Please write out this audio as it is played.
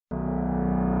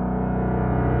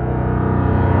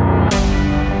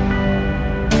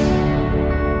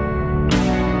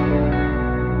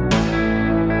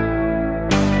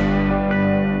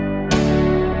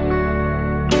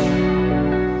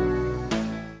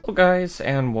Hello guys,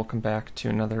 and welcome back to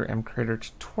another MCreator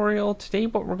tutorial. Today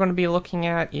what we're going to be looking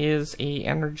at is a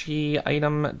energy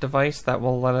item device that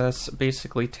will let us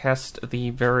basically test the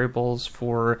variables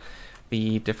for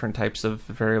the different types of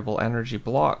variable energy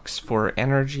blocks for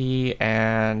energy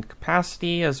and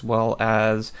capacity, as well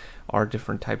as our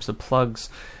different types of plugs.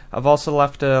 I've also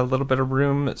left a little bit of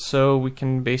room so we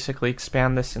can basically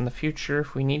expand this in the future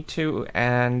if we need to,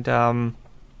 and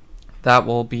that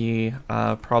will be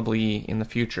probably in the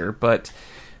future. But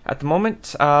at the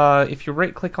moment, if you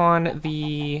right click on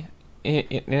the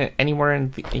anywhere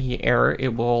in the air,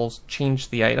 it will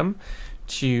change the item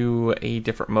to a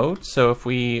different mode. So if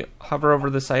we hover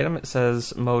over this item, it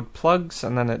says mode plugs,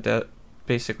 and then it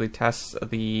basically tests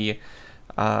the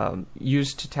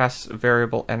used to test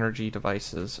variable energy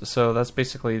devices. So that's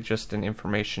basically just an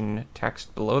information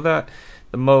text below that.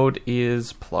 The mode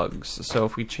is plugs. So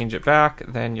if we change it back,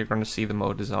 then you're going to see the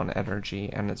mode is on energy,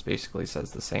 and it basically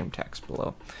says the same text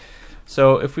below.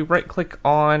 So if we right click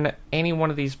on any one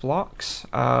of these blocks,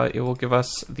 it will give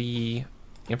us the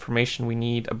information we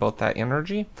need about that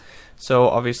energy. So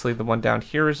obviously the one down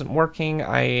here isn't working.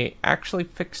 I actually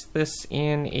fixed this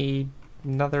in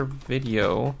another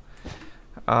video.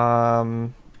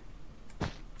 I'm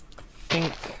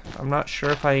not sure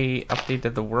if I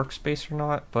updated the workspace or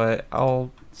not, but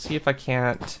I'll see if I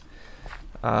can't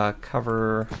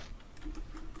cover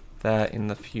that in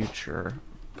the future.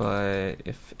 But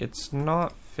if it's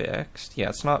not fixed, yeah,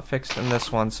 it's not fixed in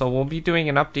this one, so we'll be doing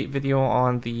an update video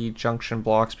on the junction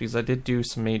blocks, because I did do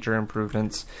some major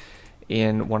improvements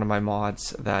in one of my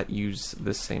mods that use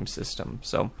this same system.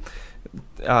 So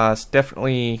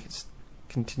definitely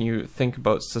think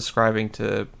about subscribing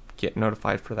to get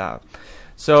notified for that.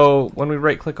 So when we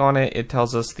right click on it, it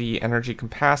tells us the energy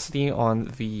capacity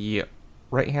on the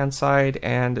right hand side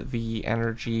and the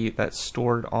energy that's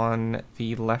stored on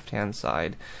the left hand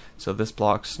side. So this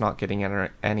block's not getting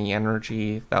any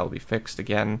energy. That will be fixed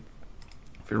again.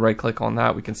 If we right click on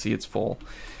that, we can see it's full,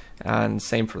 and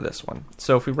same for this one.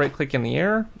 So if we right click in the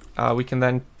air, we can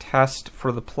then test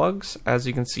for the plugs. As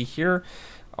you can see here,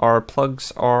 our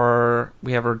plugs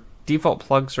we have our default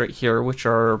plugs right here, which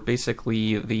are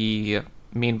basically the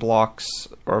main blocks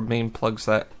or main plugs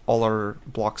that all our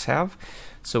blocks have.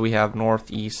 So we have north,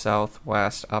 east, south,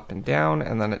 west, up and down,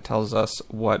 and then it tells us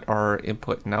what our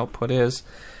input and output is.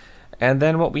 And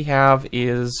then what we have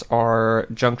is our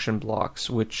junction blocks,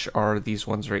 which are these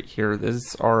ones right here.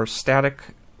 These are static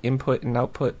input and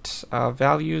output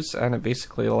values, and it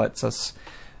basically lets us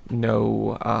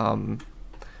know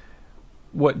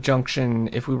what junction.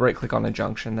 If we right click on a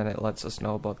junction, then it lets us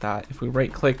know about that. If we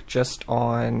right click just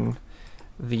on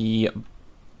a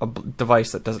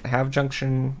device that doesn't have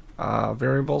junction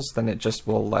variables, then it just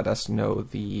will let us know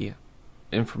the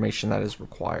information that is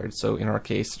required. So in our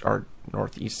case, our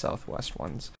north, east, south, west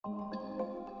ones.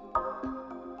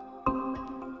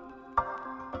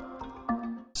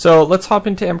 So let's hop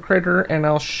into MCreator and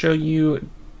I'll show you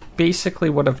basically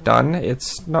what I've done.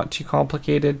 It's not too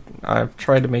complicated. I've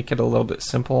tried to make it a little bit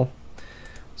simple.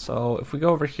 So if we go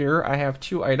over here, I have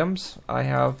two items. I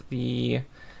have the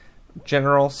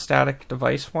general static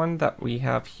device one that we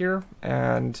have here,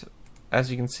 and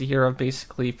as you can see here, I've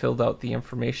basically filled out the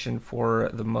information for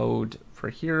the mode for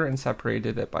here and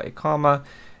separated it by a comma,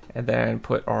 and then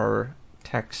put our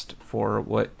text for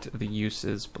what the use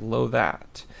is below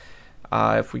that.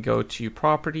 If we go to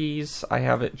properties, I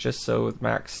have it just so the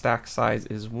max stack size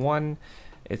is 1.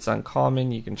 It's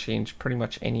uncommon. You can change pretty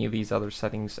much any of these other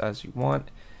settings as you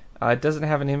want. It doesn't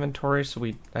have an inventory, so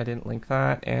I didn't link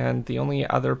that. And the only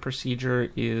other procedure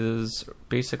is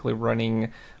basically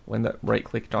running when right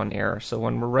clicked on air. So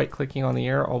when we're right clicking on the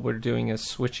air, all we're doing is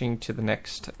switching to the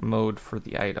next mode for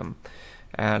the item.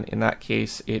 And in that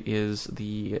case, it is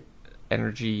the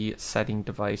energy setting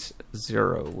device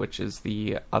 0, which is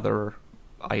the other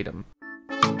item.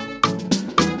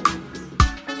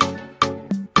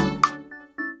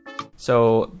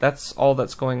 So that's all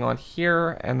that's going on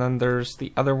here, and then there's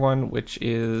the other one, which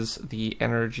is the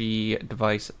energy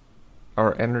device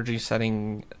or energy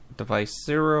setting device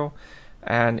 0,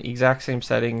 and exact same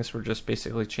settings. We're just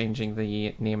basically changing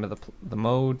the name of the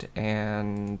mode,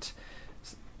 and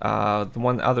the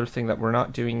one other thing that we're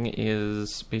not doing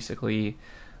is basically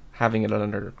having it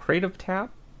under creative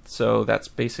tab, so that's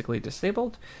basically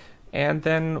disabled. And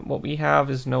then what we have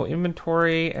is no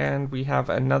inventory, and we have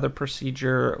another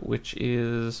procedure, which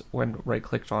is when right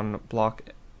clicked on block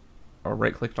or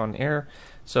right clicked on air.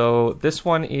 So this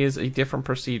one is a different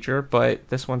procedure, but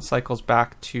this one cycles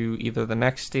back to either the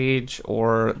next stage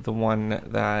or the one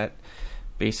that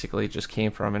basically just came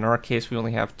from. In our case, we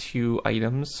only have 2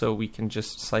 items, so we can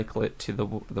just cycle it to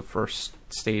the first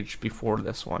stage before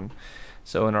this one.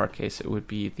 So in our case, it would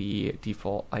be the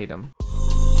default item.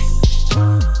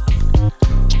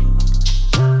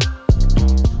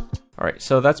 Alright,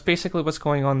 so that's basically what's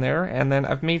going on there, and then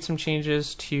I've made some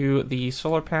changes to the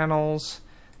solar panels,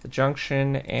 the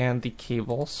junction, and the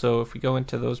cable. So if we go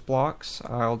into those blocks,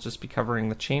 I'll just be covering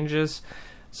the changes.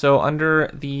 So under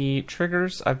the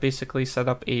triggers, I've basically set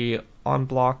up a on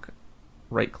block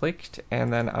right-clicked,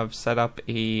 and then I've set up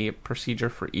a procedure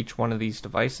for each one of these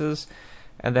devices.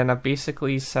 And then I've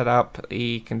basically set up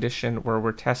a condition where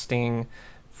we're testing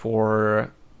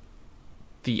for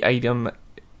the item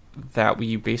that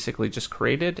we basically just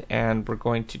created, and we're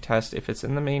going to test if it's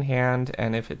in the main hand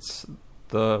and if it's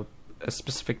a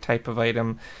specific type of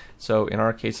item. So in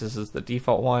our case, this is the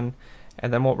default one.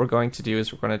 And then what we're going to do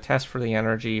is we're going to test for the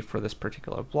energy for this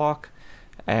particular block,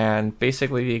 and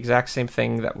basically the exact same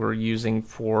thing that we're using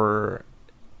for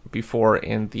before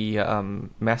in the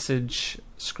message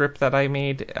script that I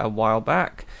made a while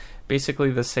back.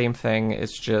 Basically the same thing,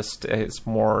 it's just it's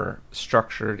more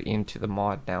structured into the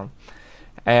mod now.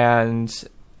 And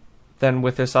then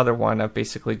with this other one, I've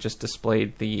basically just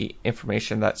displayed the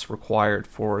information that's required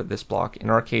for this block. In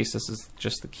our case, this is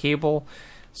just the cable,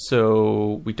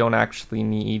 so we don't actually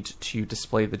need to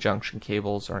display the junction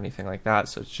cables or anything like that.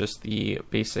 So it's just the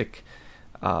basic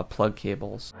plug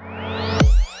cables.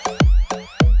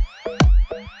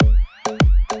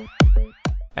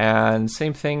 And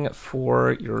same thing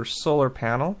for your solar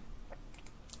panel.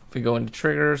 If we go into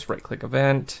triggers, right-click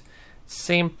event,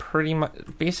 same pretty much,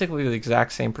 basically the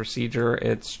exact same procedure.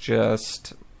 It's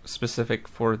just specific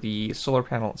for the solar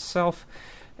panel itself.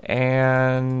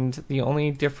 And the only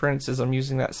difference is I'm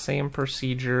using that same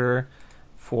procedure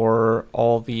for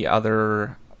all the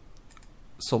other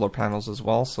solar panels as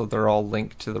well. So they're all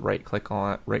linked to the right-click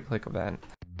event.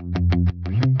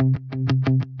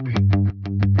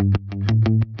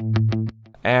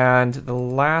 And the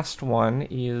last one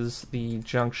is the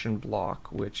junction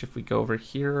block, which if we go over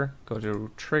here, go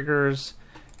to triggers,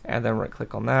 and then right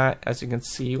click on that, as you can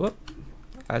see,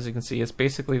 it's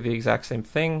basically the exact same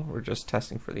thing. We're just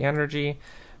testing for the energy,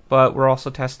 but we're also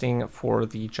testing for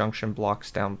the junction blocks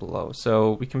down below.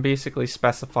 So we can basically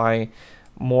specify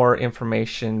more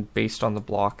information based on the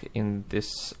block in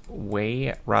this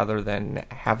way, rather than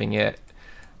having it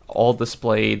all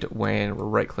displayed when we're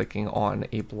right-clicking on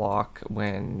a block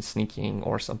when sneaking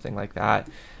or something like that,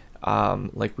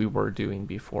 like we were doing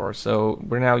before. So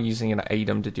we're now using an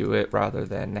item to do it rather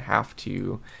than have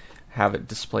to have it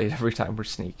displayed every time we're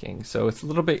sneaking. So it's a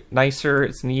little bit nicer,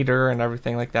 it's neater, and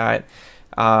everything like that.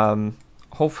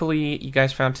 Hopefully you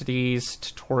guys found today's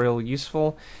tutorial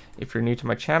useful. If you're new to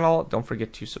my channel, don't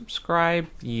forget to subscribe.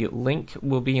 The link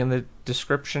will be in the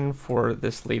description for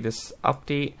this latest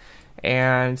update.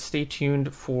 And stay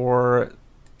tuned for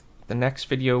the next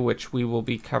video, which we will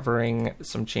be covering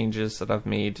some changes that I've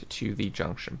made to the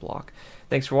junction block.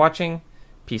 Thanks for watching.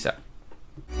 Peace out.